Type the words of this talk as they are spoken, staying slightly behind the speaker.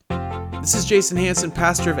This is Jason Hanson,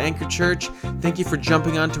 pastor of Anchor Church. Thank you for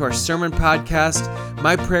jumping onto our sermon podcast.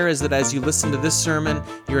 My prayer is that as you listen to this sermon,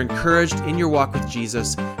 you're encouraged in your walk with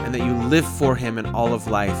Jesus and that you live for Him in all of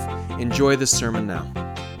life. Enjoy the sermon now.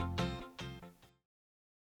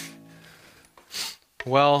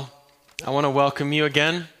 Well, I want to welcome you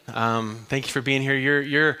again. Thank you for being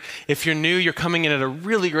here. If you're new, you're coming in at a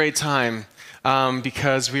really great time.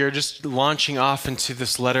 Because we are just launching off into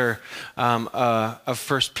this letter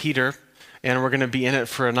of 1 Peter, and we're going to be in it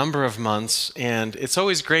for a number of months. And it's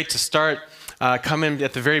always great to start, come in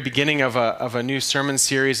at the very beginning of a new sermon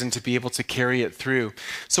series and to be able to carry it through.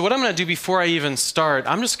 So what I'm going to do before I even start,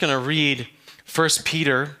 I'm just going to read 1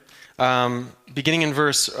 Peter, beginning in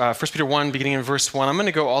 1 Peter 1, beginning in verse 1. I'm going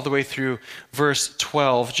to go all the way through verse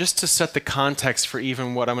 12, just to set the context for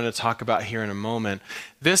even what I'm going to talk about here in a moment.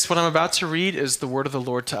 What I'm about to read, is the word of the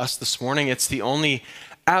Lord to us this morning. It's the only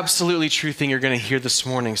absolutely true thing you're going to hear this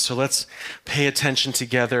morning. So let's pay attention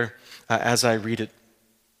together as I read it.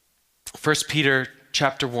 1 Peter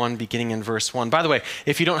chapter 1, beginning in verse 1. By the way,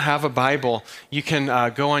 if you don't have a Bible, you can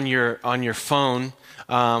go on your phone,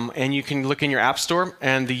 and you can look in your app store,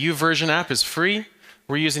 and the YouVersion app is free.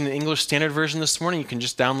 We're using the English Standard Version this morning. You can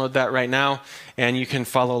just download that right now, and you can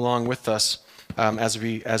follow along with us as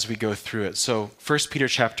we go through it. So 1 Peter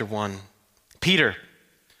chapter 1. Peter,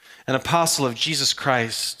 an apostle of Jesus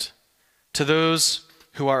Christ, to those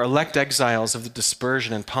who are elect exiles of the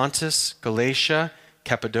dispersion in Pontus, Galatia,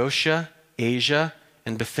 Cappadocia, Asia,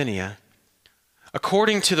 and Bithynia,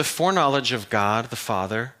 according to the foreknowledge of God the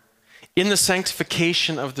Father, in the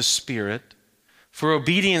sanctification of the Spirit, for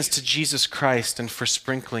obedience to Jesus Christ and for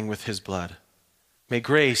sprinkling with His blood. May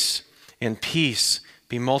grace and peace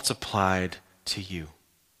be multiplied to you.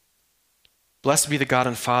 Blessed be the God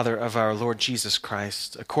and Father of our Lord Jesus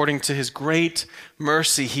Christ. According to His great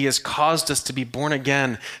mercy, He has caused us to be born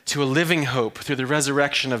again to a living hope through the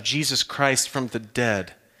resurrection of Jesus Christ from the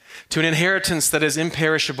dead, to an inheritance that is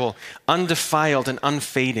imperishable, undefiled, and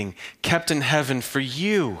unfading, kept in heaven for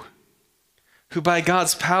you, who by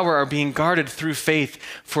God's power are being guarded through faith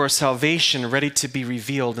for a salvation ready to be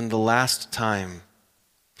revealed in the last time.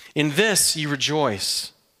 In this you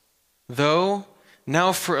rejoice, though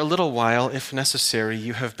now for a little while, if necessary,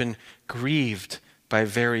 you have been grieved by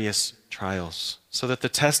various trials, so that the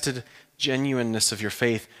tested genuineness of your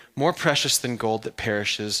faith, more precious than gold that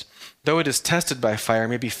perishes, though it is tested by fire,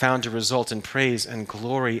 may be found to result in praise and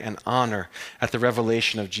glory and honor at the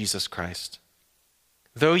revelation of Jesus Christ.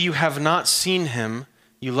 Though you have not seen Him,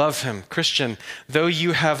 you love Him. Christian, though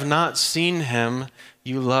you have not seen Him,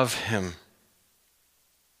 you love Him.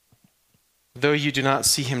 Though you do not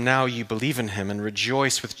see Him now, you believe in Him and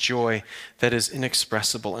rejoice with joy that is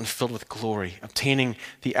inexpressible and filled with glory, obtaining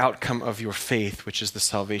the outcome of your faith, which is the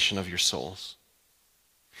salvation of your souls.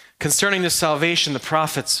 Concerning this salvation, the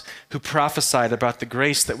prophets who prophesied about the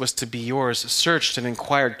grace that was to be yours searched and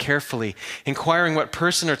inquired carefully, inquiring what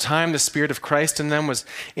person or time the Spirit of Christ in them was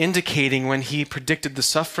indicating when He predicted the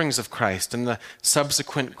sufferings of Christ and the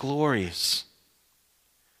subsequent glories.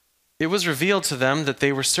 It was revealed to them that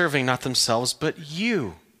they were serving not themselves, but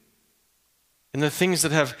you, and the things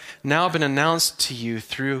that have now been announced to you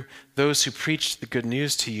through those who preached the good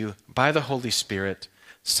news to you by the Holy Spirit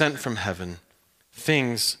sent from heaven,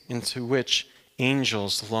 things into which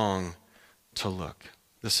angels long to look.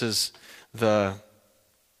 This is the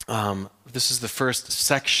first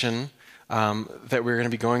section that we're going to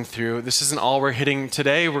be going through. This isn't all we're hitting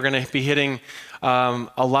today. We're going to be hitting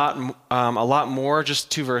a lot more,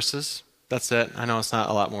 just 2 verses. That's it. I know it's not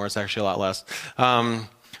a lot more. It's actually a lot less. We're going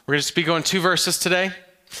to just be going 2 verses today.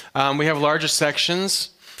 We have larger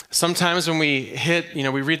sections. Sometimes when we hit,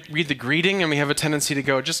 we read the greeting and we have a tendency to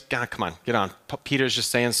go, come on, get on. Peter's just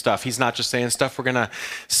saying stuff. He's not just saying stuff. We're going to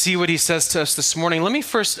see what he says to us this morning. Let me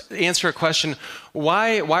first answer a question.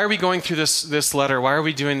 Why are we going through this letter? Why are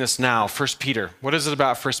we doing this now? 1 Peter. What is it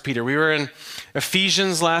about 1 Peter? We were in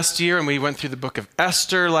Ephesians last year, and we went through the book of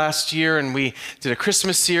Esther last year, and we did a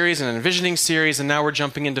Christmas series and an envisioning series, and now we're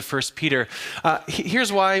jumping into 1 Peter.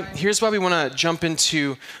 Here's why we want to jump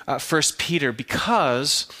into 1 Peter,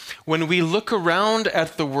 because when we look around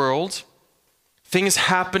at the world, things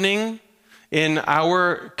happening in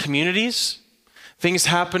our communities, things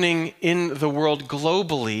happening in the world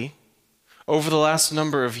globally over the last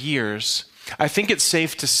number of years, I think it's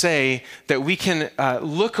safe to say that we can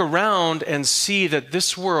look around and see that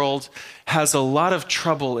this world has a lot of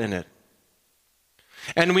trouble in it.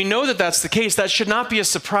 And we know that that's the case. That should not be a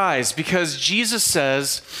surprise, because Jesus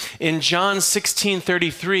says in John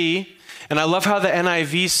 16:33, and I love how the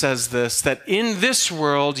NIV says this, that in this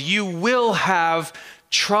world you will have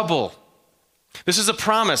trouble. This is a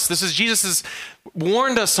promise. Jesus has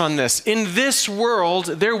warned us on this. In this world,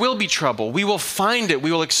 there will be trouble. We will find it.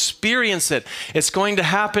 We will experience it. It's going to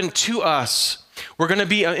happen to us. We're going to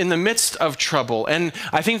be in the midst of trouble. And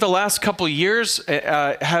I think the last couple years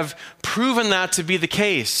have proven that to be the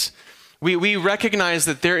case. We recognize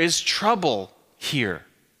that there is trouble here.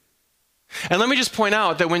 And let me just point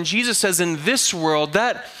out that when Jesus says in this world,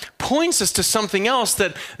 that points us to something else,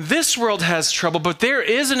 that this world has trouble, but there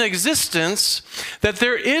is an existence that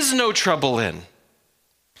there is no trouble in.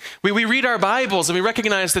 We read our Bibles and we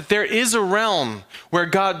recognize that there is a realm where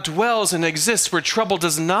God dwells and exists, where trouble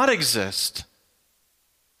does not exist.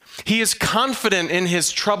 He is confident in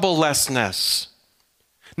his troublelessness.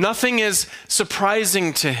 Nothing is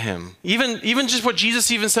surprising to him. Even just what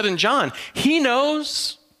Jesus even said in John, he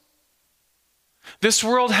knows. This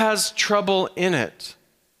world has trouble in it.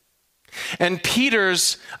 And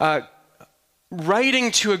Peter's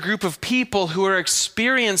writing to a group of people who are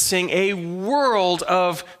experiencing a world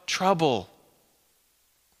of trouble.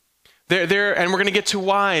 And we're going to get to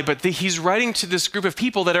why, but he's writing to this group of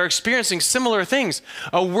people that are experiencing similar things,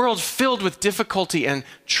 a world filled with difficulty and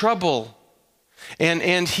trouble.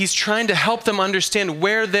 And he's trying to help them understand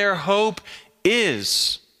where their hope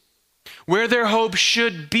is. Where their hope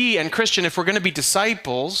should be. And Christian, if we're going to be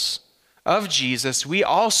disciples of Jesus, we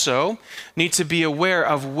also need to be aware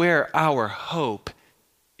of where our hope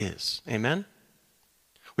is. Amen?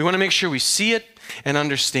 We want to make sure we see it and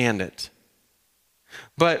understand it.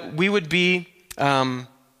 But we would be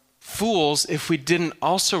fools if we didn't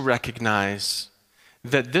also recognize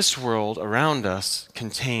that this world around us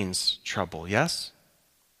contains trouble, yes?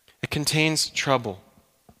 It contains trouble.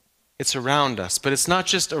 It's around us, but it's not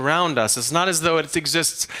just around us. It's not as though it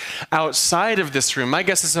exists outside of this room. My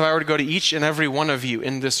guess is if I were to go to each and every one of you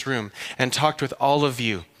in this room and talked with all of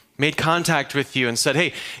you, made contact with you and said,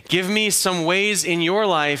 hey, give me some ways in your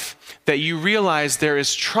life that you realize there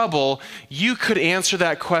is trouble, you could answer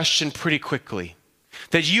that question pretty quickly.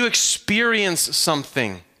 That you experience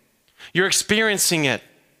something. You're experiencing it.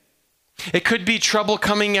 It could be trouble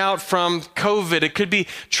coming out from COVID. It could be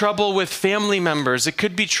trouble with family members. It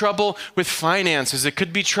could be trouble with finances. It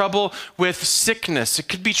could be trouble with sickness. It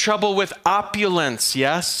could be trouble with opulence,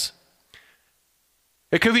 yes?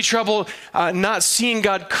 It could be trouble not seeing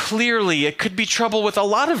God clearly. It could be trouble with a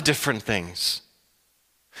lot of different things.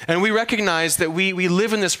 And we recognize that we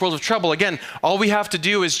live in this world of trouble. Again, all we have to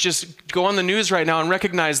do is just go on the news right now and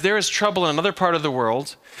recognize there is trouble in another part of the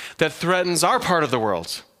world that threatens our part of the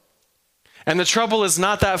world. And the trouble is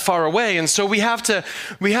not that far away. And so we have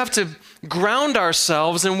to ground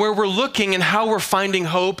ourselves in where we're looking and how we're finding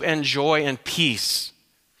hope and joy and peace.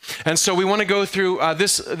 And so we want to go through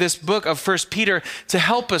this book of 1 Peter to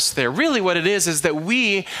help us there. Really what it is that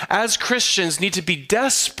we as Christians need to be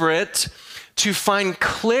desperate to find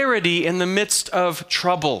clarity in the midst of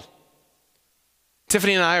trouble.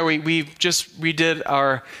 Tiffany and I, we just redid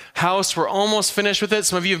our house. We're almost finished with it.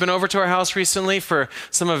 Some of you have been over to our house recently for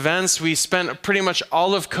some events. We spent pretty much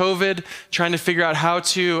all of COVID trying to figure out how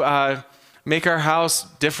to make our house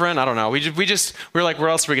different. I don't know. We were like, what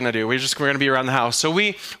else are we going to do? We're going to be around the house. So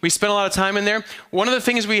we spent a lot of time in there. One of the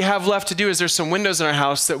things we have left to do is there's some windows in our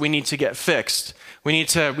house that we need to get fixed. We need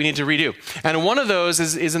to redo. And one of those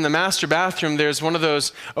is in the master bathroom. There's one of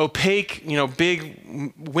those opaque,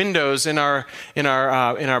 big windows in our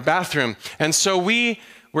bathroom. And so we're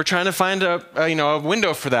trying to find a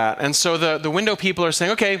window for that. And so the window people are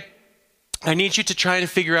saying, okay, I need you to try and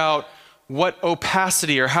figure out what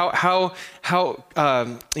opacity or how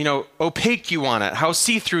opaque you want it, how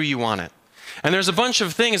see-through you want it. And there's a bunch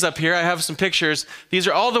of things up here. I have some pictures. These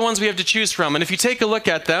are all the ones we have to choose from. And if you take a look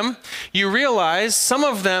at them, you realize some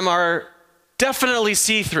of them are definitely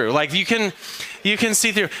see-through. Like you can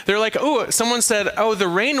see through. They're like, oh, someone said, oh, the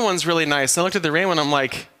rain one's really nice. I looked at the rain one. I'm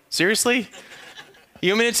like, seriously?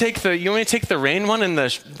 You want me to take the rain one and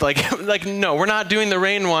like no, we're not doing the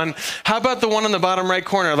rain one. How about the one on the bottom right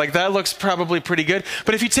corner? Like that looks probably pretty good.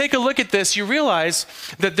 But if you take a look at this, you realize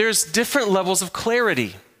that there's different levels of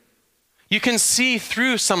clarity. You can see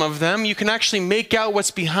through some of them. You can actually make out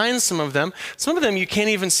what's behind some of them. Some of them you can't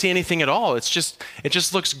even see anything at all. It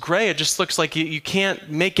just looks gray. It just looks like you can't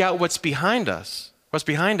make out what's behind us, what's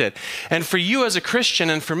behind it. And for you as a Christian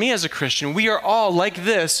and for me as a Christian, we are all like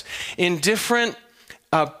this in different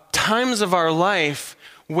times of our life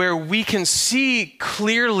where we can see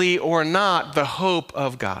clearly or not the hope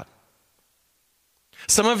of God.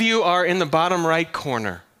 Some of you are in the bottom right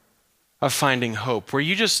corner of finding hope, where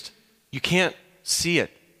you can't see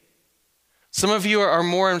it. Some of you are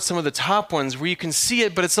more in some of the top ones where you can see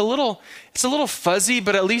it, but it's a little fuzzy,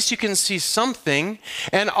 but at least you can see something.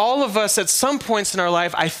 And all of us at some points in our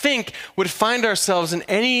life, I think, would find ourselves in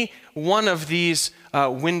any one of these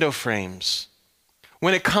window frames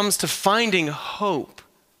when it comes to finding hope.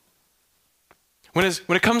 When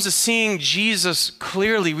it comes to seeing Jesus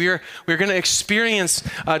clearly, we're going to experience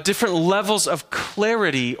different levels of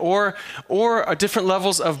clarity or different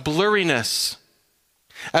levels of blurriness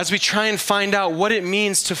as we try and find out what it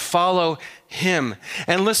means to follow him.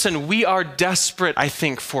 And listen, we are desperate, I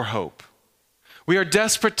think, for hope. We are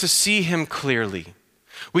desperate to see him clearly.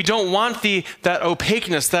 We don't want that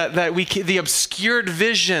opaqueness, the obscured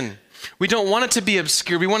vision. We don't want it to be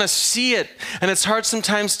obscure. We want to see it, and it's hard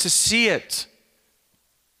sometimes to see it.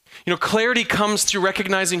 Clarity comes through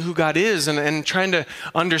recognizing who God is and trying to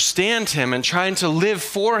understand him and trying to live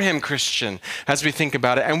for him, Christian, as we think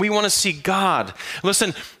about it. And we want to see God.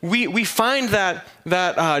 Listen, we find that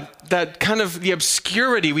kind of the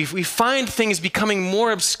obscurity. We find things becoming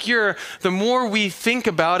more obscure the more we think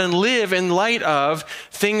about and live in light of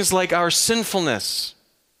things like our sinfulness.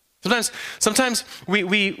 Sometimes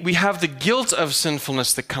we have the guilt of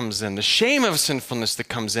sinfulness that comes in, the shame of sinfulness that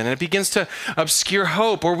comes in, and it begins to obscure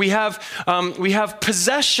hope. Or we have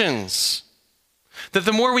possessions that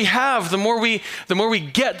the more we have, the more we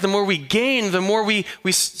get, the more we gain, the more we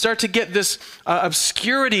start to get this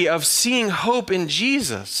obscurity of seeing hope in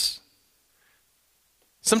Jesus.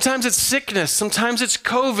 Sometimes it's sickness, sometimes it's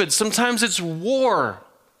COVID, sometimes it's war.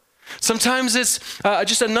 Sometimes it's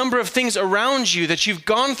just a number of things around you that you've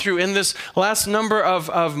gone through in this last number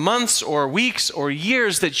of months or weeks or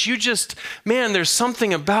years that you just, there's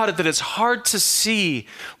something about it that it's hard to see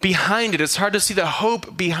behind it. It's hard to see the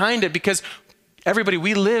hope behind it because everybody,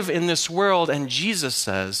 we live in this world, and Jesus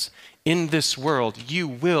says, in this world, you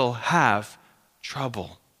will have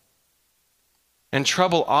trouble. And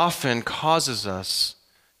trouble often causes us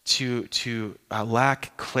to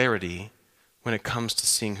lack clarity when it comes to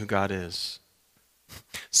seeing who God is.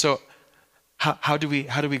 So how do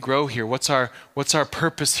we grow here? What's our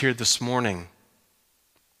purpose here this morning?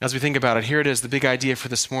 As we think about it, here it is. The big idea for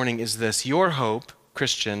this morning is this: your hope,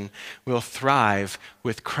 Christian, will thrive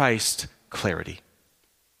with Christ clarity.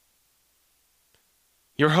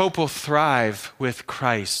 Your hope will thrive with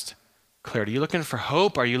Christ clarity. Are you looking for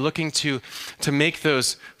hope? Are you looking to make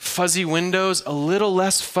those fuzzy windows a little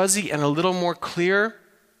less fuzzy and a little more clear?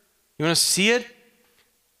 You want to see it?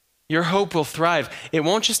 Your hope will thrive. It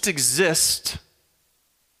won't just exist.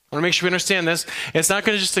 I want to make sure we understand this. It's not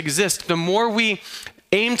going to just exist. The more we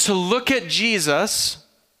aim to look at Jesus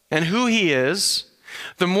and who he is,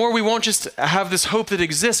 the more we won't just have this hope that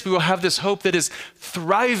exists. We will have this hope that is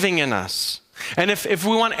thriving in us. And if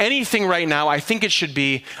we want anything right now, I think it should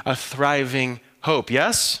be a thriving hope.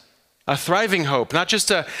 Yes? A thriving hope. Not just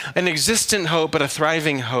an existent hope, but a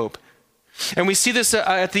thriving hope. And we see this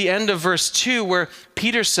at the end of verse 2 where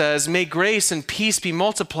Peter says, may grace and peace be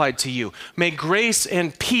multiplied to you. May grace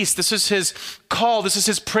and peace. This is his call. This is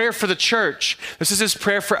his prayer for the church. This is his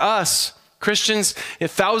prayer for us, Christians,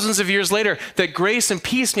 thousands of years later, that grace and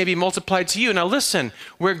peace may be multiplied to you. Now listen,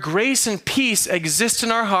 where grace and peace exist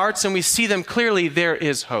in our hearts and we see them clearly, there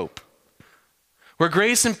is hope. Where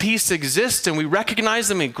grace and peace exist and we recognize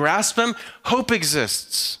them and grasp them, hope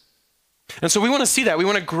exists. And so we want to see that. We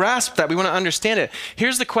want to grasp that. We want to understand it.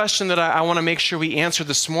 Here's the question that I want to make sure we answer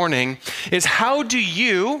this morning is how do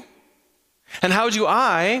you and how do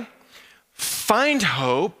I find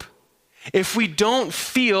hope if we don't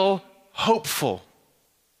feel hopeful?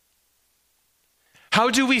 How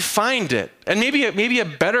do we find it? And maybe a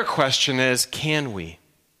better question is, can we?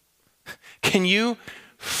 Can you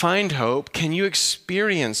find hope? Can you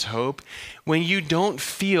experience hope when you don't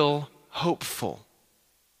feel hopeful?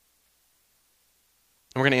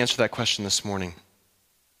 And we're going to answer that question this morning.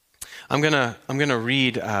 I'm going to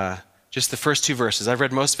read just the first two verses. I've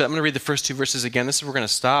read most of it. I'm going to read the first two verses again. This is where we're going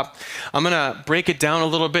to stop. I'm going to break it down a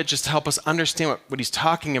little bit just to help us understand what he's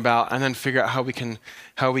talking about and then figure out how we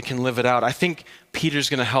can live it out. I think Peter's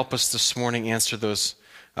going to help us this morning answer those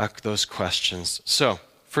questions. So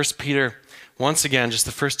 1 Peter, once again, just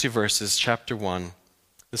the first two verses, chapter 1.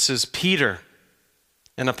 This is Peter,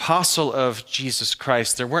 an apostle of Jesus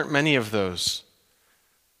Christ. There weren't many of those.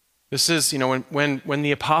 This is, when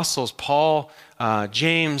the apostles, Paul,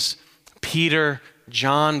 James, Peter,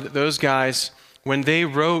 John, those guys, when they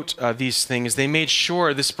wrote these things, they made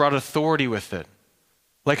sure this brought authority with it.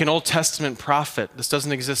 Like an Old Testament prophet. This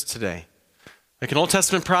doesn't exist today. Like an Old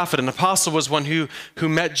Testament prophet, an apostle was one who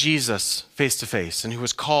met Jesus face to face and who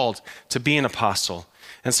was called to be an apostle.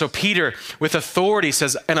 And so Peter, with authority,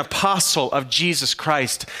 says, an apostle of Jesus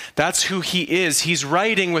Christ. That's who he is. He's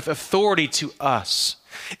writing with authority to us.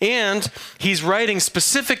 And he's writing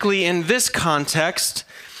specifically in this context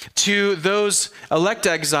to those elect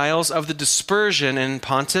exiles of the dispersion in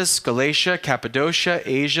Pontus, Galatia, Cappadocia,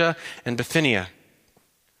 Asia, and Bithynia,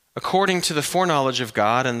 according to the foreknowledge of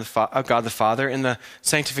God and of God the Father, in the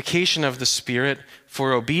sanctification of the Spirit,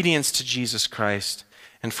 for obedience to Jesus Christ,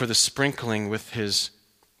 and for the sprinkling with his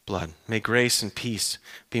blood. May grace and peace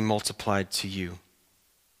be multiplied to you.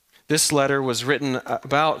 This letter was written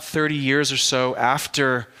about 30 years or so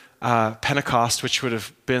after Pentecost, which would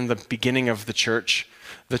have been the beginning of the church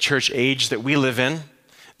age that we live in.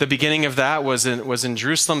 The beginning of that was in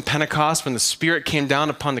Jerusalem, Pentecost, when the Spirit came down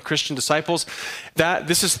upon the Christian disciples.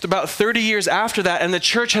 This is about 30 years after that, and the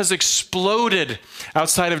church has exploded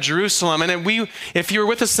outside of Jerusalem. And if you were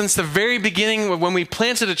with us since the very beginning, when we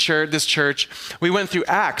planted this church, we went through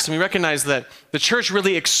Acts, and we recognized that the church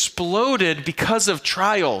really exploded because of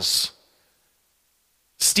trials.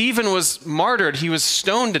 Stephen was martyred. He was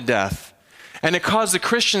stoned to death. And it caused the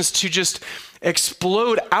Christians to just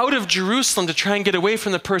explode out of Jerusalem to try and get away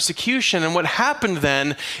from the persecution. And what happened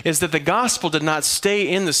then is that the gospel did not stay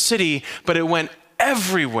in the city, but it went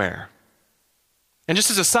everywhere. And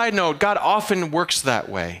just as a side note, God often works that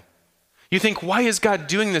way. You think, why is God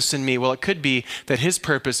doing this in me? Well, it could be that his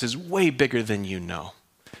purpose is way bigger than you know.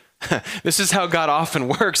 This is how God often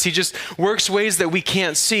works. He just works ways that we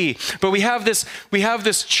can't see. But we have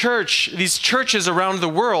this church, these churches around the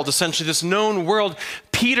world, essentially this known world.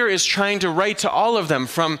 Peter is trying to write to all of them,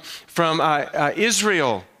 from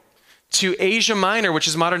Israel to Asia Minor, which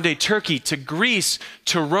is modern day Turkey, to Greece,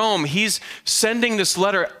 to Rome. He's sending this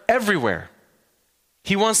letter everywhere.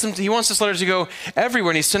 He wants this letter to go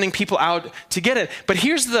everywhere, and he's sending people out to get it. But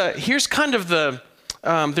here's kind of the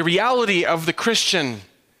reality of the Christian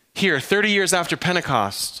here, 30 years after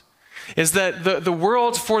Pentecost, is that the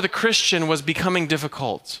world for the Christian was becoming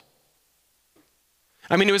difficult.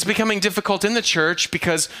 I mean, it was becoming difficult in the church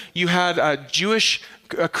because you had Jewish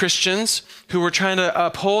Christians who were trying to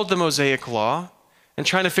uphold the Mosaic law and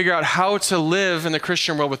trying to figure out how to live in the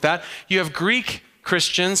Christian world with that. You have Greek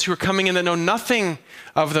Christians who are coming in that know nothing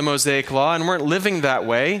of the Mosaic law and weren't living that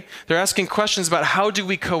way. They're asking questions about how do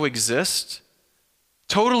we coexist?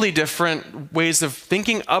 Totally different ways of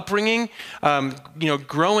thinking, upbringing,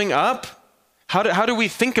 growing up. How do we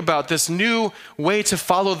think about this new way to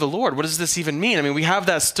follow the Lord? What does this even mean? I mean, we have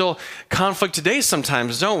that still conflict today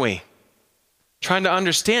sometimes, don't we? Trying to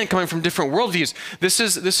understand, coming from different worldviews. This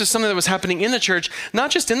is something that was happening in the church.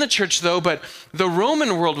 Not just in the church, though, but the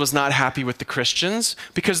Roman world was not happy with the Christians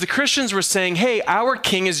because the Christians were saying, hey, our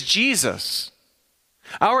king is Jesus.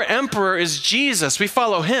 Our emperor is Jesus. We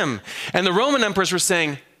follow him. And the Roman emperors were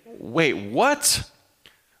saying, wait, what?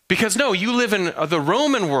 Because no, you live in the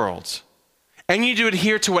Roman world and you need to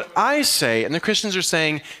adhere to what I say. And the Christians are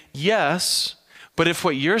saying, yes, but if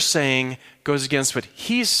what you're saying goes against what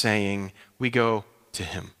he's saying, we go to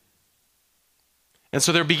him. And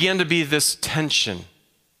so there began to be this tension.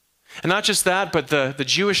 And not just that, but the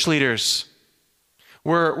Jewish leaders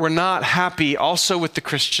were not happy also with the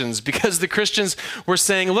Christians because the Christians were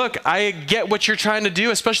saying, look, I get what you're trying to do,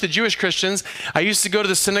 especially the Jewish Christians. I used to go to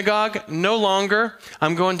the synagogue. No longer.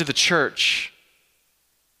 I'm going to the church.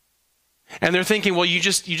 And they're thinking, well, you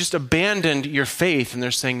just abandoned your faith. And they're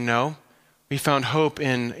saying, no, we found hope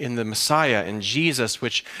in the Messiah, in Jesus,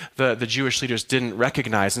 which the Jewish leaders didn't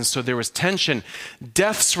recognize. And so there was tension.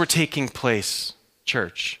 Deaths were taking place,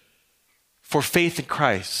 church, for faith in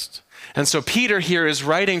Christ. And so Peter here is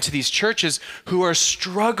writing to these churches who are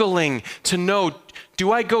struggling to know,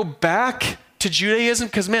 do I go back to Judaism?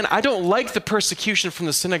 Because, man, I don't like the persecution from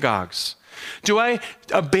the synagogues. Do I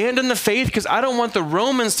abandon the faith? Because I don't want the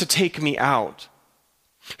Romans to take me out.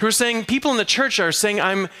 Who are saying, people in the church are saying,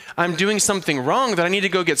 I'm doing something wrong, that I need to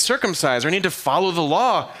go get circumcised, or I need to follow the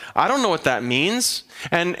law. I don't know what that means.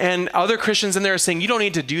 And other Christians in there are saying, you don't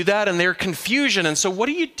need to do that, and they're confusion. And so what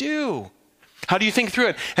do you do? How do you think through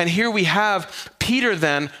it? And here we have Peter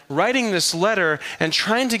then writing this letter and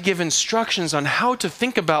trying to give instructions on how to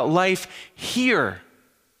think about life here.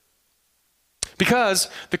 Because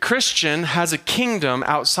the Christian has a kingdom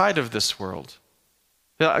outside of this world.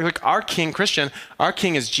 Like our king, Christian, our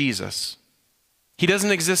king is Jesus. He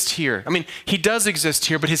doesn't exist here. I mean, he does exist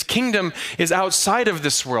here, but his kingdom is outside of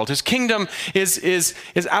this world. His kingdom is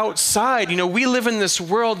outside. You know, we live in this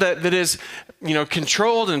world that is,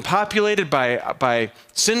 controlled and populated by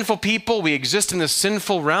sinful people. We exist in this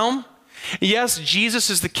sinful realm. Yes, Jesus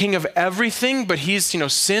is the king of everything, but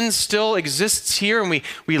sin still exists here, and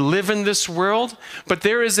we live in this world. But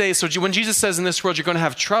so when Jesus says in this world you're going to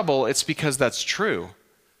have trouble, it's because that's true.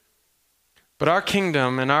 But our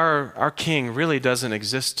kingdom and our king really doesn't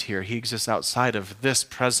exist here. He exists outside of this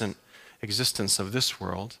present existence of this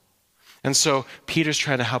world. And so Peter's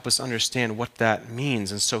trying to help us understand what that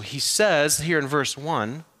means. And so he says here in verse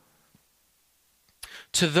 1,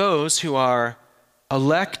 to those who are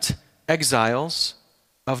elect exiles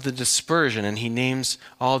of the dispersion, and he names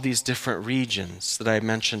all these different regions that I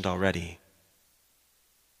mentioned already.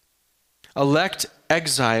 Elect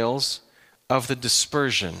exiles of the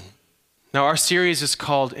dispersion. Now, our series is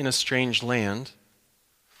called In a Strange Land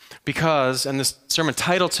because, and this sermon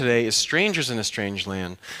title today is Strangers in a Strange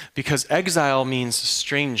Land, because exile means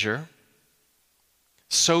stranger,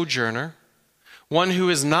 sojourner, one who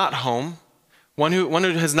is not home, one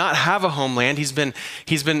who does not have a homeland. He's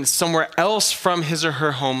been somewhere else from his or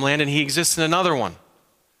her homeland, and he exists in another one.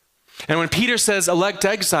 And when Peter says elect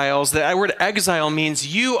exiles, that word exile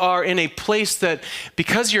means you are in a place that,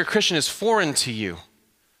 because you're a Christian, is foreign to you.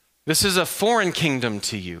 This is a foreign kingdom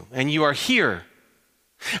to you, and you are here.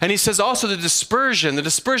 And he says also the dispersion. The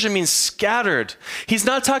dispersion means scattered. He's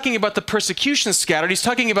not talking about the persecution scattered. He's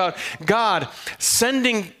talking about God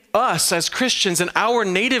sending us as Christians in our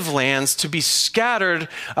native lands to be scattered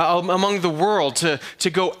among the world, to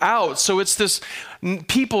go out. So it's this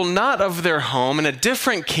people not of their home in a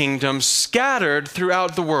different kingdom scattered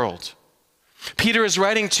throughout the world. Peter is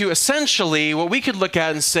writing to essentially what we could look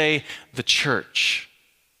at and say the church.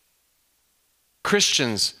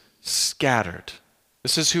 Christians scattered.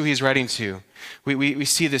 This is who he's writing to. We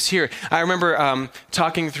see this here. I remember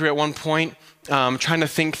talking through at one point, trying to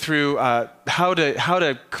think through how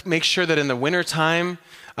to make sure that in the wintertime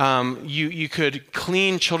you could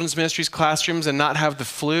clean children's ministries classrooms and not have the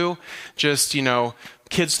flu. Just,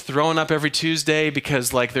 kids throwing up every Tuesday because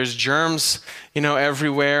there's germs,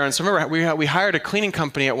 everywhere. And so I remember we hired a cleaning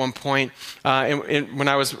company at one point when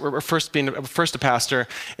I was first a pastor,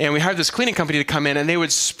 and we hired this cleaning company to come in, and they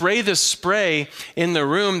would spray this spray in the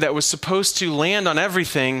room that was supposed to land on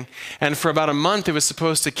everything. And for about a month, it was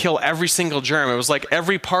supposed to kill every single germ. It was like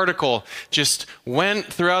every particle just went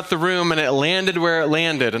throughout the room and it landed where it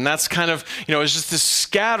landed. And that's kind of, it was just this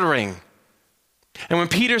scattering. And when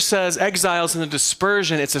Peter says exiles in the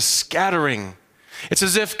dispersion, it's a scattering. It's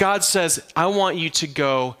as if God says, I want you to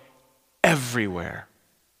go everywhere.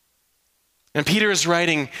 And Peter is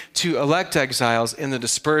writing to elect exiles in the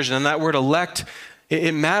dispersion. And that word elect,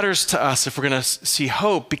 it matters to us if we're going to see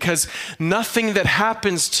hope, because nothing that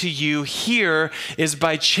happens to you here is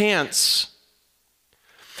by chance.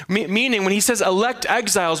 Meaning, when he says elect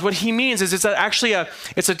exiles, what he means is it's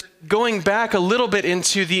a going back a little bit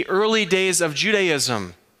into the early days of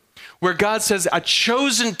Judaism, where God says a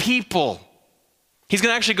chosen people. He's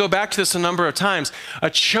going to actually go back to this a number of times. A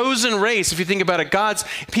chosen race, if you think about it, God's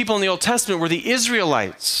people in the Old Testament were the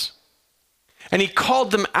Israelites. And he called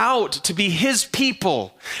them out to be his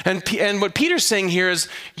people. And what Peter's saying here is,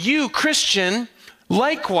 you, Christian,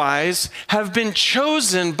 likewise have been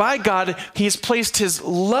chosen by God. He has placed his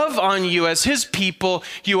love on you as his people.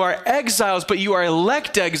 You are exiles, but you are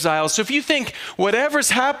elect exiles. So if you think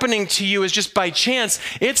whatever's happening to you is just by chance,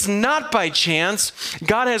 it's not by chance.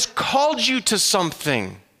 God has called you to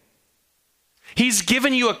something. He's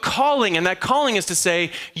given you a calling, and that calling is to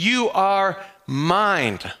say, you are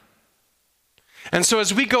mine. And so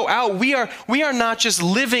as we go out, we are not just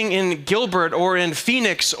living in Gilbert or in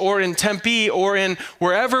Phoenix or in Tempe or in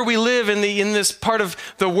wherever we live in this part of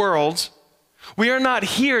the world. We are not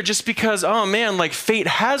here just because, fate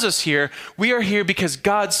has us here. We are here because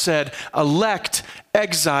God said, elect,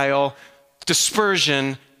 exile,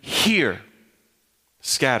 dispersion, here,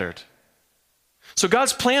 scattered. So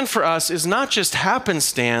God's plan for us is not just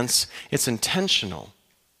happenstance, it's intentional.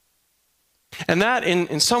 And that,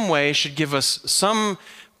 in some way, should give us some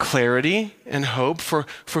clarity and hope for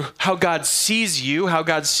how God sees you, how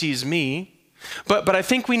God sees me. But I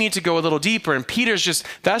think we need to go a little deeper. And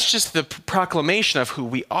that's just the proclamation of who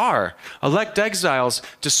we are. Elect exiles,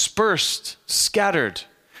 dispersed, scattered.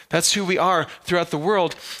 That's who we are throughout the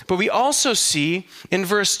world. But we also see in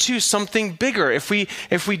verse 2 something bigger. If we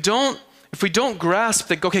don't grasp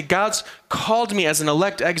that, okay, God's called me as an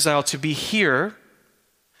elect exile to be here.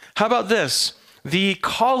 How about this? The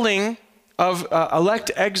calling of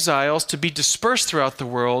elect exiles to be dispersed throughout the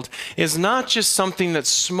world is not just something that's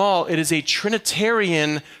small, it is a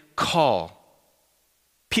Trinitarian call.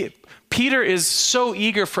 Peter is so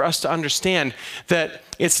eager for us to understand that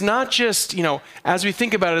it's not just, as we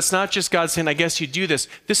think about it, it's not just God saying, I guess you do this.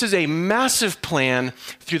 This is a massive plan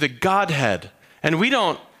through the Godhead. And we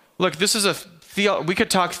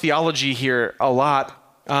could talk theology here a lot.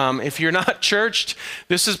 If you're not churched,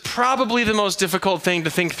 this is probably the most difficult thing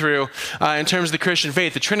to think through in terms of the Christian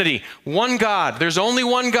faith, the Trinity. One God. There's only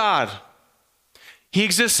one God. He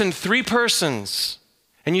exists in three persons.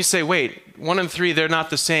 And you say, wait, 1 and 3, they're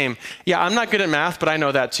not the same. Yeah, I'm not good at math, but I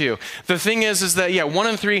know that too. The thing is that, 1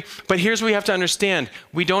 and 3, but here's what we have to understand.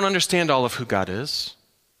 We don't understand all of who God is.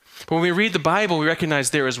 But when we read the Bible, we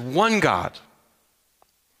recognize there is one God.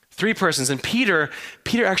 Three persons. And Peter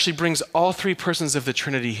actually brings all three persons of the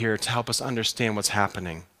Trinity here to help us understand what's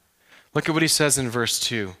happening. Look at what he says in verse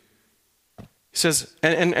 2. He says,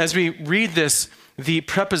 and as we read this, the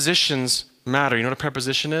prepositions matter. You know what a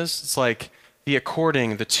preposition is? It's like the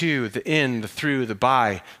according, the to, the in, the through, the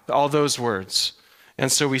by, all those words.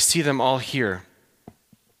 And so we see them all here.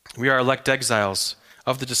 We are elect exiles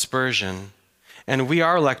of the dispersion, and we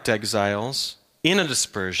are elect exiles in a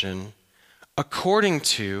dispersion according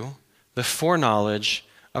to the foreknowledge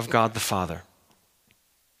of God the Father,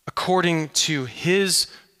 according to his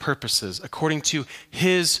purposes, according to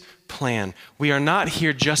his plan. We are not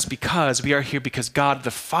here just because, we are here because God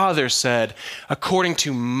the Father said, according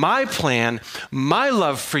to my plan, my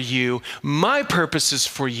love for you, my purposes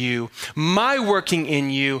for you, my working in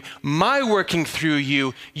you, my working through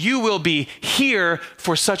you, you will be here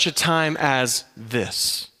for such a time as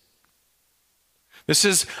this. This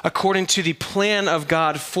is according to the plan of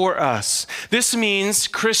God for us. This means,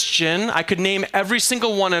 Christian, I could name every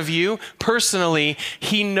single one of you personally.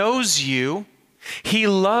 He knows you. He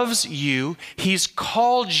loves you. He's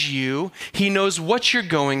called you. He knows what you're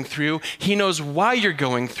going through. He knows why you're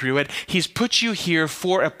going through it. He's put you here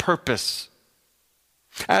for a purpose.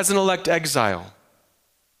 As an elect exile.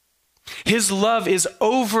 His love is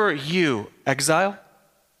over you, exile.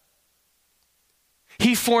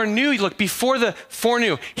 He foreknew, look,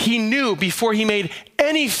 he knew before he made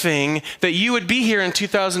anything that you would be here in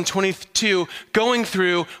 2022 going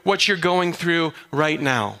through what you're going through right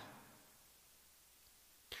now.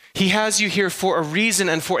 He has you here for a reason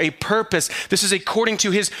and for a purpose. This is according to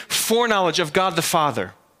his foreknowledge of God the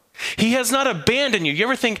Father. He has not abandoned you. You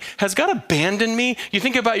ever think, has God abandoned me? You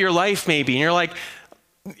think about your life maybe, and you're like,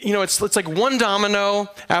 it's like one domino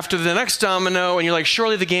after the next domino, and you're like,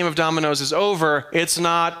 surely the game of dominoes is over. It's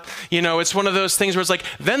not. It's one of those things where it's like,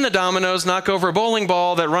 then the dominoes knock over a bowling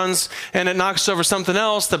ball that runs, and it knocks over something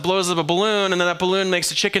else that blows up a balloon, and then that balloon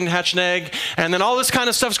makes a chicken hatch an egg, and then all this kind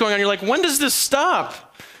of stuff's going on. You're like, when does this stop?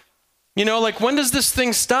 When does this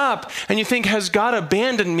thing stop? And you think, has God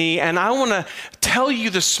abandoned me? And I want to tell you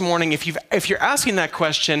this morning, if you're asking that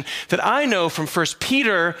question, that I know from 1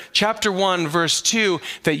 Peter chapter 1, verse 2,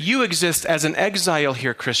 that you exist as an exile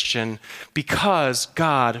here, Christian, because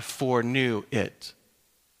God foreknew it.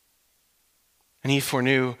 And he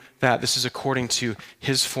foreknew that this is according to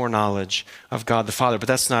his foreknowledge of God the Father. But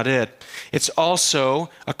that's not it. It's also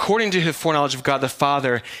according to his foreknowledge of God the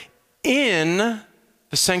Father in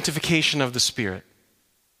the sanctification of the Spirit.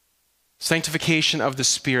 Sanctification of the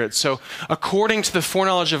Spirit. So according to the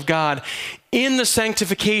foreknowledge of God, in the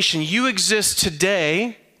sanctification, you exist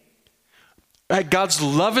today. God's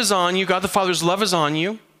love is on you. God the Father's love is on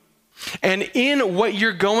you. And in what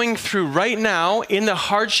you're going through right now, in the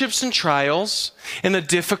hardships and trials, in the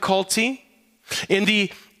difficulty, in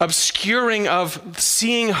the obscuring of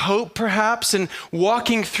seeing hope perhaps, and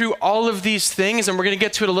walking through all of these things, and we're going to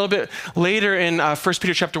get to it a little bit later in 1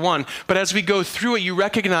 Peter chapter 1, but as we go through it, you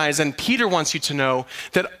recognize, and Peter wants you to know,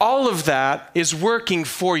 that all of that is working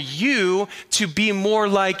for you to be more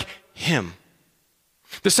like him.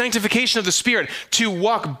 The sanctification of the Spirit, to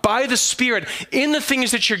walk by the Spirit in the things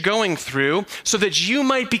that you're going through so that you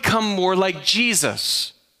might become more like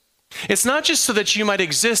Jesus. It's not just so that you might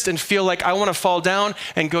exist and feel like I want to fall down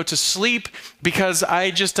and go to sleep because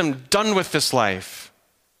I just am done with this life,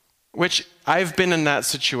 which I've been in that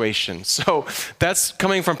situation. So that's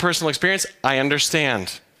coming from personal experience. I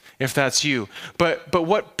understand if that's you. But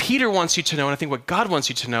what Peter wants you to know, and I think what God wants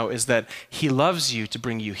you to know, is that he loves you to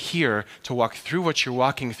bring you here to walk through what you're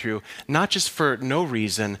walking through, not just for no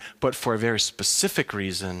reason, but for a very specific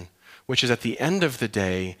reason, which is at the end of the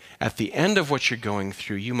day, at the end of what you're going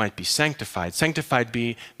through, you might be sanctified. Sanctified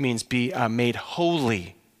means be made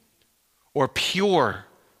holy or pure,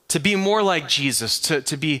 to be more like Jesus,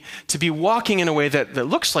 to be walking in a way that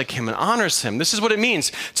looks like him and honors him. This is what it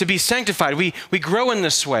means to be sanctified. We grow in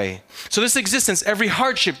this way. So this existence, every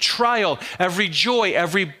hardship, trial, every joy,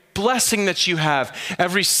 every blessing that you have,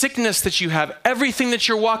 every sickness that you have, everything that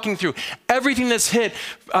you're walking through, everything that's hit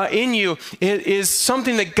in you, it is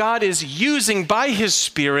something that God is using by his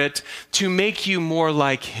Spirit to make you more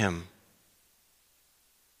like him.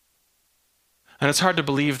 And it's hard to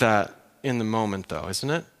believe that in the moment, though, isn't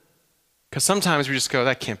it? Because sometimes we just go,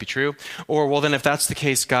 that can't be true. Or, well, then if that's the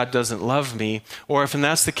case, God doesn't love me. Or if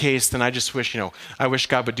that's the case, then I just wish, I wish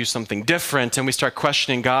God would do something different. And we start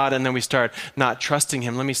questioning God, and then we start not trusting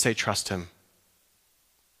him. Let me say, trust him.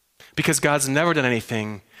 Because God's never done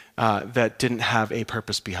anything that didn't have a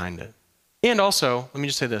purpose behind it. And also, let me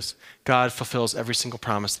just say this, God fulfills every single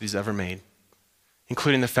promise that he's ever made,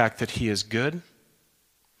 including the fact that he is good,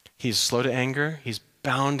 he's slow to anger, he's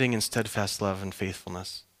bounding in steadfast love and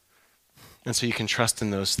faithfulness. And so you can trust in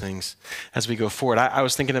those things as we go forward. I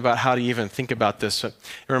was thinking about how to even think about this. It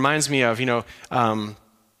reminds me of, The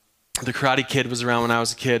Karate Kid was around when I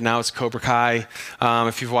was a kid. Now it's Cobra Kai,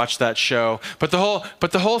 if you've watched that show. But the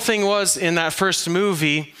whole thing was in that first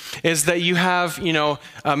movie is that you have, Mr.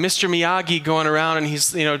 Miyagi going around, and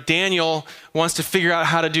he's, Daniel wants to figure out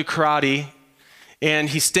how to do karate, and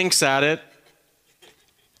he stinks at it.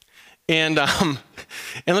 And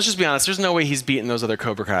let's just be honest, there's no way he's beating those other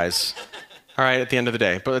Cobra Kais. All right, at the end of the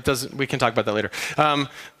day, but we can talk about that later. But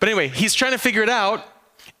anyway, he's trying to figure it out,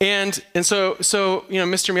 and so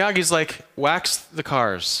Mr. Miyagi's like, wax the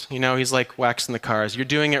cars. He's like waxing the cars. You're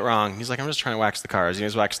doing it wrong. He's like, I'm just trying to wax the cars.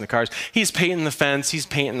 He's waxing the cars. He's painting the fence. He's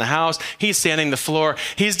painting the house. He's sanding the floor.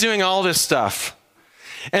 He's doing all this stuff,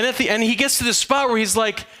 and at the end, he gets to the spot where he's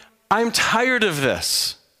like, I'm tired of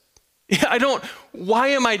this. Why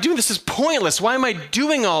am I doing this? This is pointless. Why am I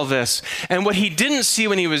doing all this? And what he didn't see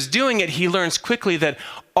when he was doing it, he learns quickly that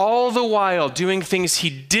all the while doing things he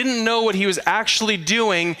didn't know what he was actually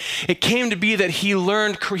doing, it came to be that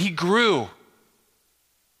he grew.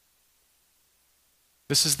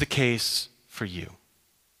 This is the case for you.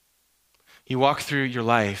 You walk through your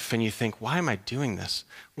life and you think, why am I doing this?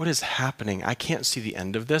 What is happening? I can't see the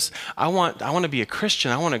end of this. I want to be a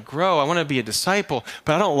Christian. I want to grow. I want to be a disciple,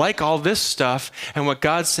 but I don't like all this stuff. And what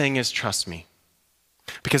God's saying is, trust me.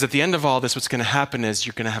 Because at the end of all this, what's going to happen is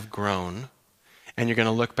you're going to have grown, and you're going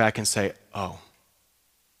to look back and say, oh.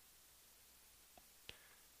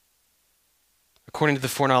 According to the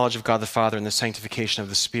foreknowledge of God the Father and the sanctification of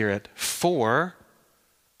the Spirit, for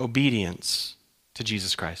obedience to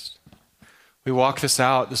Jesus Christ. We walk this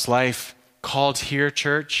out, this life called here,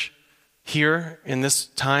 church, here in this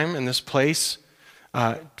time, in this place,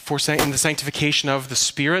 in the sanctification of the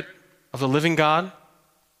Spirit of the living God,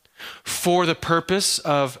 for the purpose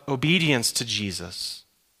of obedience to Jesus.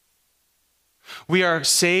 We are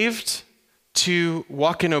saved to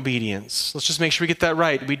walk in obedience. Let's just make sure we get that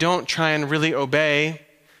right. We don't try and really obey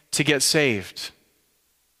to get saved.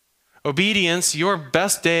 Obedience, your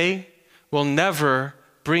best day, will never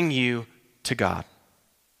bring you to God.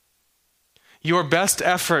 Your best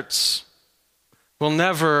efforts will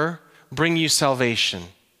never bring you salvation.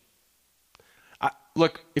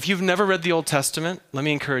 Look, if you've never read the Old Testament, let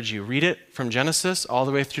me encourage you. Read it from Genesis all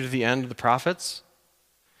the way through to the end of the prophets.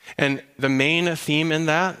 And the main theme in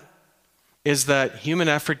that is that human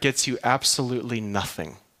effort gets you absolutely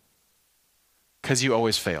nothing because you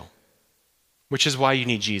always fail, which is why you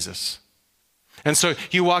need Jesus. And so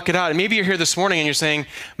you walk it out, and maybe you're here this morning and you're saying,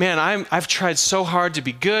 man, I've tried so hard to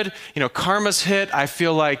be good. Karma's hit. I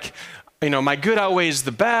feel like, my good outweighs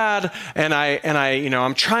the bad, and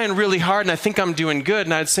I'm trying really hard, and I think I'm doing good.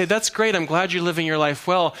 And I'd say, that's great. I'm glad you're living your life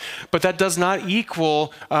well, but that does not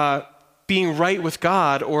equal being right with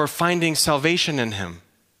God or finding salvation in him.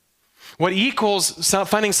 What equals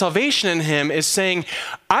finding salvation in him is saying,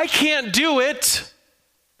 I can't do it,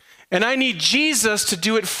 and I need Jesus to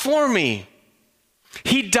do it for me.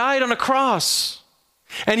 He died on a cross,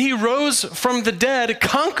 and he rose from the dead,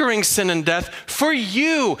 conquering sin and death for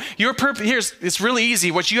you. Your purpose. It's really easy.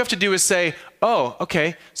 What you have to do is say, oh,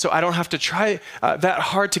 okay, so I don't have to try that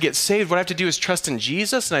hard to get saved. What I have to do is trust in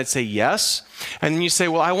Jesus, and I'd say yes. And then you say,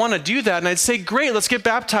 well, I want to do that, and I'd say, great, let's get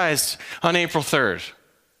baptized on April 3rd.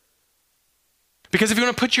 Because if you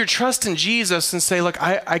want to put your trust in Jesus and say, look,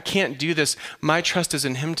 I can't do this. My trust is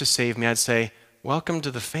in him to save me. I'd say, welcome to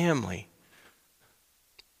the family.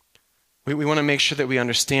 We want to make sure that we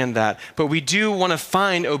understand that. But we do want to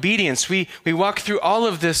find obedience. We walk through all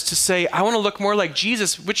of this to say, I want to look more like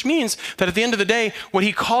Jesus, which means that at the end of the day, what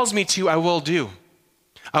he calls me to, I will do.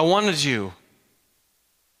 I want to do.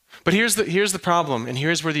 But here's the problem, and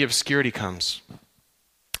here's where the obscurity comes.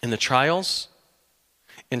 In the trials,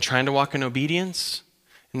 in trying to walk in obedience,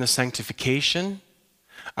 in the sanctification,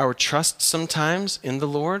 our trust sometimes in the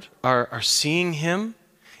Lord, our seeing him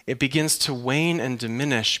it begins to wane and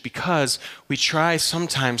diminish because we try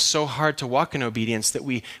sometimes so hard to walk in obedience that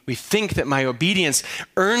we think that my obedience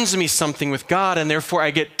earns me something with God, and therefore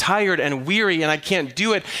I get tired and weary and I can't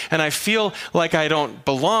do it, and I feel like I don't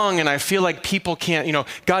belong, and I feel like people can't,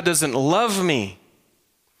 God doesn't love me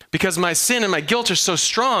because my sin and my guilt are so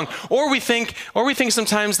strong. Or we think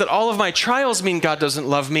sometimes that all of my trials mean God doesn't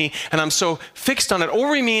love me and I'm so fixed on it. Or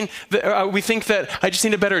we think that I just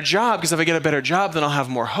need a better job because if I get a better job, then I'll have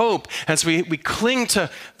more hope. And so we cling to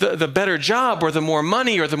the better job or the more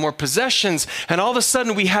money or the more possessions. And all of a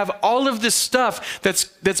sudden we have all of this stuff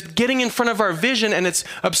that's getting in front of our vision, and it's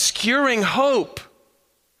obscuring hope.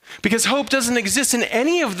 Because hope doesn't exist in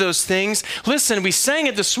any of those things. Listen, we sang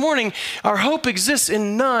it this morning. Our hope exists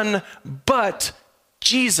in none but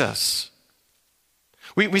Jesus.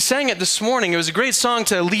 We sang it this morning. It was a great song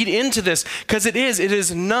to lead into this because it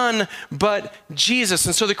is none but Jesus.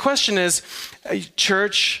 And so the question is,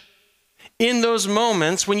 church, in those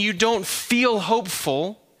moments when you don't feel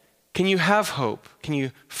hopeful, can you have hope? Can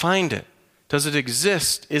you find it? Does it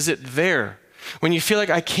exist? Is it there? When you feel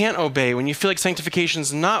like I can't obey, when you feel like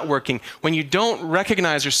sanctification's not working, when you don't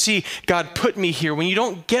recognize or see God put me here, when you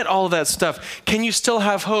don't get all of that stuff, can you still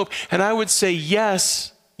have hope? And I would say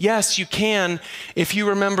yes, you can, if you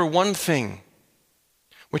remember one thing,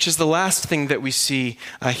 which is the last thing that we see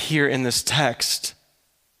here in this text.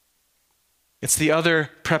 It's the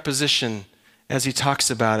other preposition as he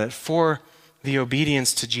talks about it, for the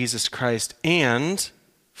obedience to Jesus Christ and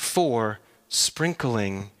for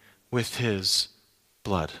sprinkling with his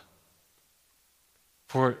blood.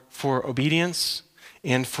 For obedience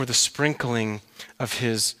and for the sprinkling of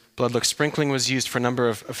his blood. Look, sprinkling was used for a number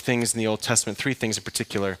of things in the Old Testament, 3 things in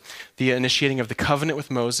particular. The initiating of the covenant with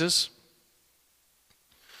Moses,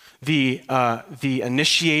 the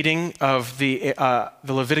initiating of the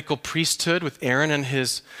Levitical priesthood with Aaron and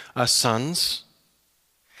his sons.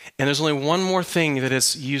 And there's only one more thing that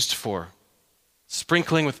it's used for,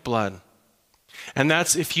 sprinkling with blood. And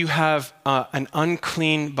that's if you have an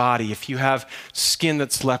unclean body, if you have skin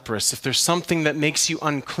that's leprous, if there's something that makes you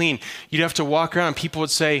unclean, you'd have to walk around and people would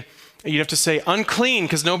say, you'd have to say unclean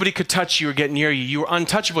because nobody could touch you or get near you. You were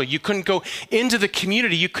untouchable. You couldn't go into the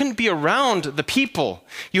community. You couldn't be around the people.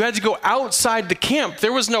 You had to go outside the camp.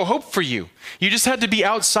 There was no hope for you. You just had to be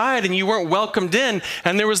outside and you weren't welcomed in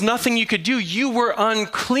and there was nothing you could do. You were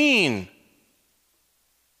unclean.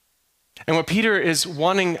 And what Peter is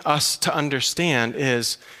wanting us to understand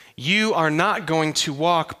is you are not going to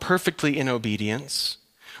walk perfectly in obedience,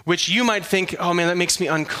 which you might think, oh man, that makes me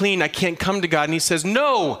unclean. I can't come to God. And he says,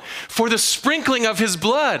 no, for the sprinkling of his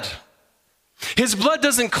blood. His blood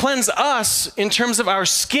doesn't cleanse us in terms of our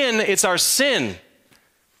skin, it's our sin.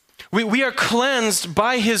 We are cleansed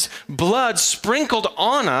by his blood sprinkled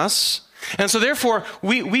on us. And so therefore,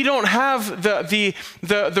 we don't have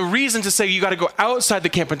the reason to say you got to go outside the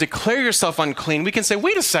camp and declare yourself unclean. We can say,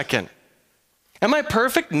 wait a second. Am I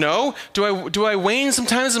perfect? No. Do I wane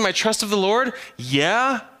sometimes in my trust of the Lord?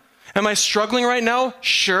 Yeah. Am I struggling right now?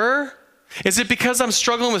 Sure. Is it because I'm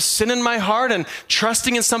struggling with sin in my heart and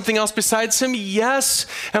trusting in something else besides him? Yes.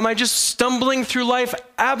 Am I just stumbling through life?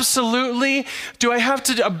 Absolutely. Do I have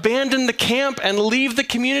to abandon the camp and leave the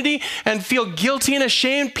community and feel guilty and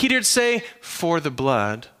ashamed? Peter'd say, for the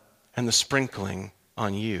blood and the sprinkling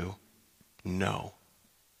on you, no.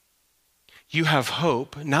 You have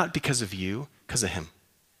hope, not because of you, because of him.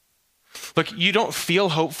 Look, you don't feel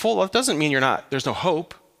hopeful. Well, it doesn't mean there's no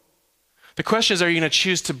hope. The question is, are you going to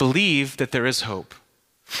choose to believe that there is hope?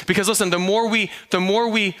 Because listen, the more we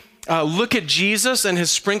look at Jesus and his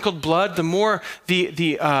sprinkled blood, the more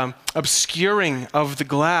the obscuring of the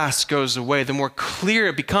glass goes away, the more clear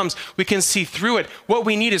it becomes. We can see through it. What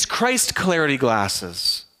we need is Christ clarity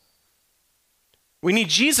glasses. We need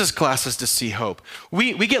Jesus glasses to see hope.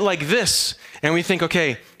 We get like this and we think,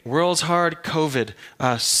 okay, world's hard, COVID,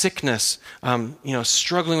 sickness,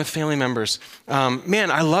 struggling with family members. Man,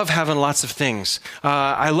 I love having lots of things.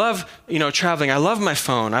 I love, traveling. I love my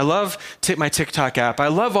phone. I love my TikTok app. I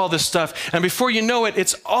love all this stuff. And before you know it,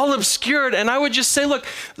 it's all obscured. And I would just say, look,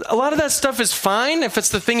 a lot of that stuff is fine. If it's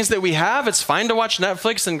the things that we have, it's fine to watch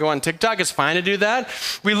Netflix and go on TikTok. It's fine to do that.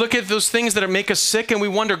 We look at those things that make us sick and we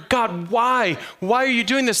wonder, God, why? Why are you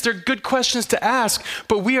doing this? They're good questions to ask.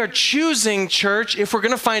 But we are choosing, church, if we're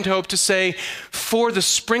going to find hope, to say, for the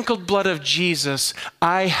sprinkled blood of Jesus,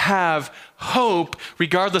 I have hope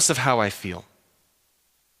regardless of how I feel.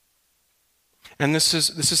 And this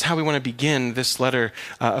is how we want to begin this letter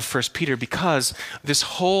of 1 Peter, because this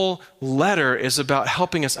whole letter is about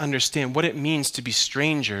helping us understand what it means to be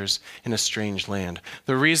strangers in a strange land.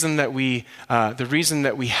 The reason that we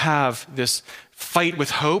have this fight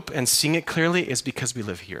with hope and seeing it clearly is because we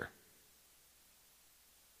live here.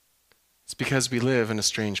 It's because we live in a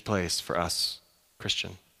strange place for us,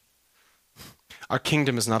 Christian. Our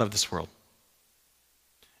kingdom is not of this world.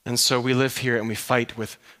 And so we live here and we fight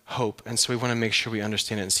with hope. And so we want to make sure we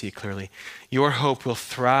understand it and see it clearly. Your hope will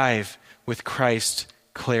thrive with Christ's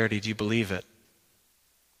clarity. Do you believe it?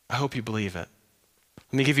 I hope you believe it.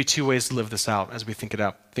 Let me give you 2 ways to live this out as we think it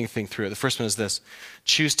out, think through it. The first one is this: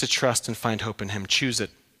 choose to trust and find hope in him. Choose it.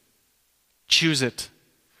 Choose it.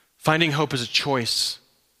 Finding hope is a choice.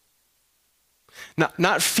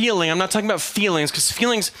 Not feeling. I'm not talking about feelings, because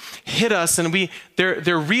feelings hit us and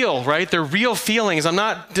they're real, right? They're real feelings. I'm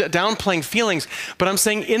not downplaying feelings, but I'm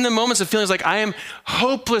saying in the moments of feelings like I am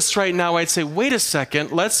hopeless right now, I'd say, wait a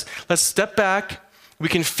second, let's step back. We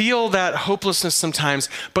can feel that hopelessness sometimes,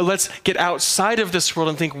 but let's get outside of this world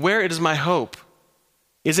and think, where is my hope?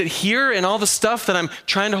 Is it here in all the stuff that I'm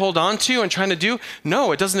trying to hold on to and trying to do?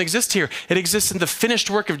 No, it doesn't exist here. It exists in the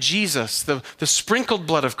finished work of Jesus, the sprinkled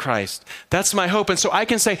blood of Christ. That's my hope. And so I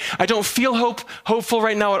can say, I don't feel hopeful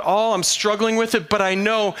right now at all. I'm struggling with it, but I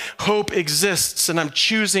know hope exists and I'm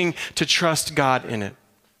choosing to trust God in it.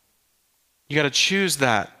 You got to choose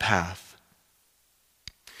that path.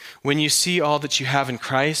 When you see all that you have in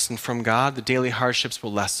Christ and from God, the daily hardships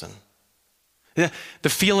will lessen. The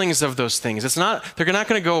feelings of those things, they're not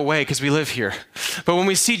going to go away because we live here. But when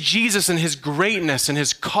we see Jesus and his greatness and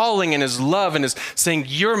his calling and his love and his saying,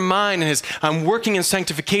 you're mine, and his, I'm working in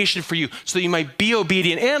sanctification for you so that you might be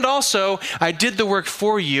obedient. And also, I did the work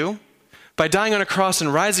for you by dying on a cross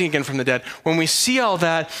and rising again from the dead. When we see all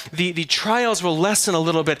that, the trials will lessen a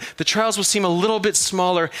little bit. The trials will seem a little bit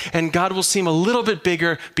smaller, and God will seem a little bit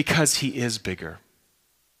bigger because he is bigger.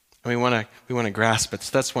 And we want to grasp it.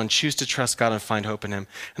 So that's one, choose to trust God and find hope in him.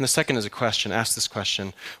 And the second is a question. Ask this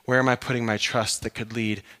question: where am I putting my trust that could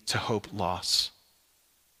lead to hope loss?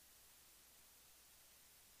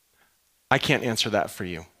 I can't answer that for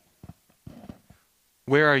you.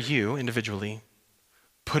 Where are you individually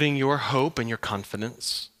putting your hope and your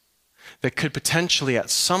confidence that could potentially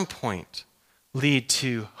at some point lead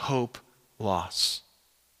to hope loss?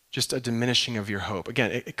 Just a diminishing of your hope.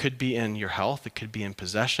 Again, it could be in your health. It could be in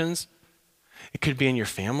possessions. It could be in your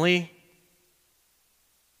family.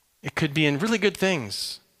 It could be in really good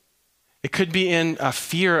things. It could be in a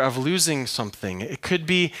fear of losing something. It could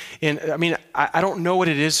be in, I don't know what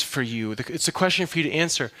it is for you. It's a question for you to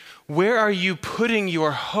answer. Where are you putting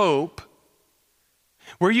your hope?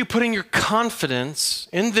 Where are you putting your confidence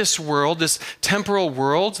in this world, this temporal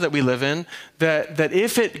world that we live in, that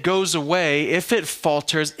if it goes away, if it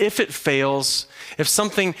falters, if it fails, if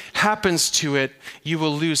something happens to it, you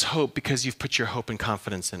will lose hope because you've put your hope and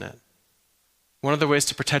confidence in it? One of the ways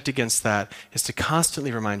to protect against that is to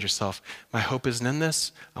constantly remind yourself, my hope isn't in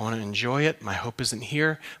this. I want to enjoy it. My hope isn't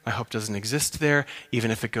here. My hope doesn't exist there.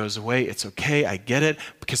 Even if it goes away, it's okay. I get it,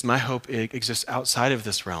 because my hope exists outside of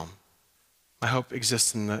this realm. My hope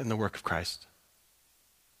exists in the work of Christ.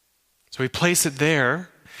 So we place it there,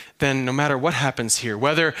 then no matter what happens here,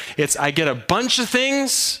 whether it's I get a bunch of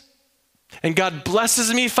things and God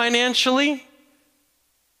blesses me financially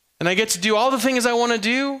and I get to do all the things I want to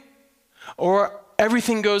do, or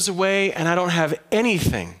everything goes away and I don't have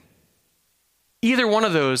anything. Either one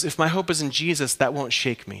of those, if my hope is in Jesus, that won't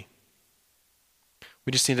shake me.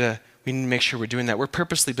 We need to make sure we're doing that. We're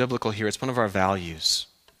purposely biblical here. It's one of our values.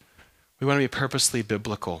 We want to be purposely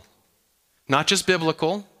biblical. Not just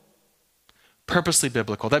biblical, purposely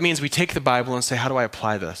biblical. That means we take the Bible and say, how do I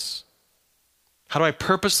apply this? How do I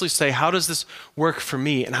purposely say, how does this work for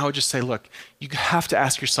me? And I would just say, look, you have to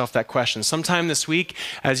ask yourself that question. Sometime this week,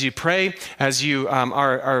 as you pray, as you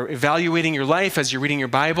are evaluating your life, as you're reading your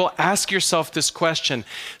Bible, ask yourself this question.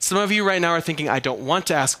 Some of you right now are thinking, I don't want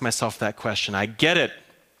to ask myself that question. I get it.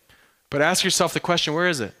 But ask yourself the question, where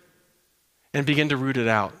is it? And begin to root it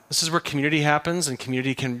out. This is where community happens, and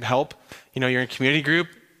community can help. You're in a community group.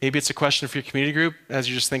 Maybe it's a question for your community group as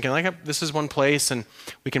you're just thinking, this is one place, and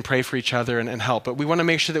we can pray for each other and help. But we want to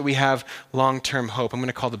make sure that we have long-term hope. I'm going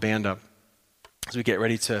to call the band up as we get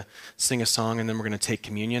ready to sing a song, and then we're going to take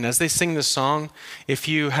communion. As they sing this song, if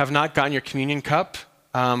you have not gotten your communion cup,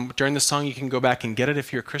 during the song you can go back and get it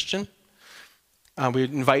if you're a Christian. We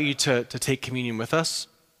invite you to take communion with us.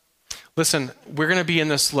 Listen, we're going to be in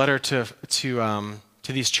this letter to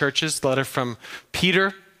these churches, the letter from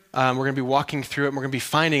Peter. We're going to be walking through it, and we're going to be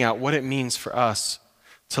finding out what it means for us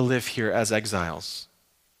to live here as exiles,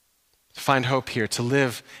 to find hope here, to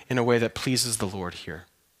live in a way that pleases the Lord here.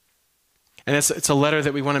 And it's a letter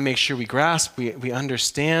that we want to make sure we grasp, we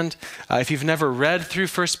understand. If you've never read through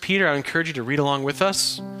 1 Peter, I would encourage you to read along with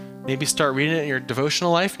us. Maybe start reading it in your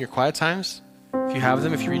devotional life, in your quiet times. If you have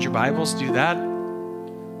them, if you read your Bibles, do that.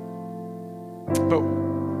 But,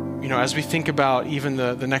 as we think about even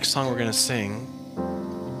the next song we're going to sing,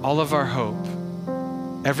 all of our hope,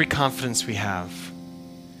 every confidence we have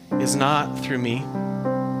is not through me,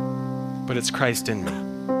 but it's Christ in me.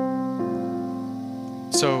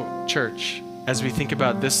 So, church, as we think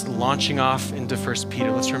about this launching off into 1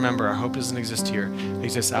 Peter, let's remember our hope doesn't exist here. It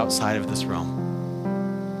exists outside of this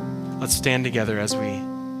realm. Let's stand together as we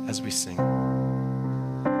sing.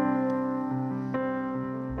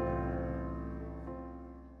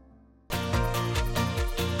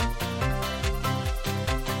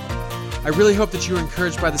 I really hope that you were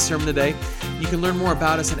encouraged by the sermon today. You can learn more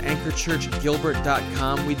about us at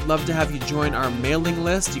anchorchurchgilbert.com. We'd love to have you join our mailing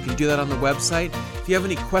list. You can do that on the website. If you have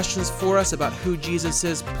any questions for us about who Jesus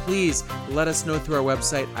is, please let us know through our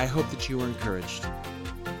website. I hope that you were encouraged.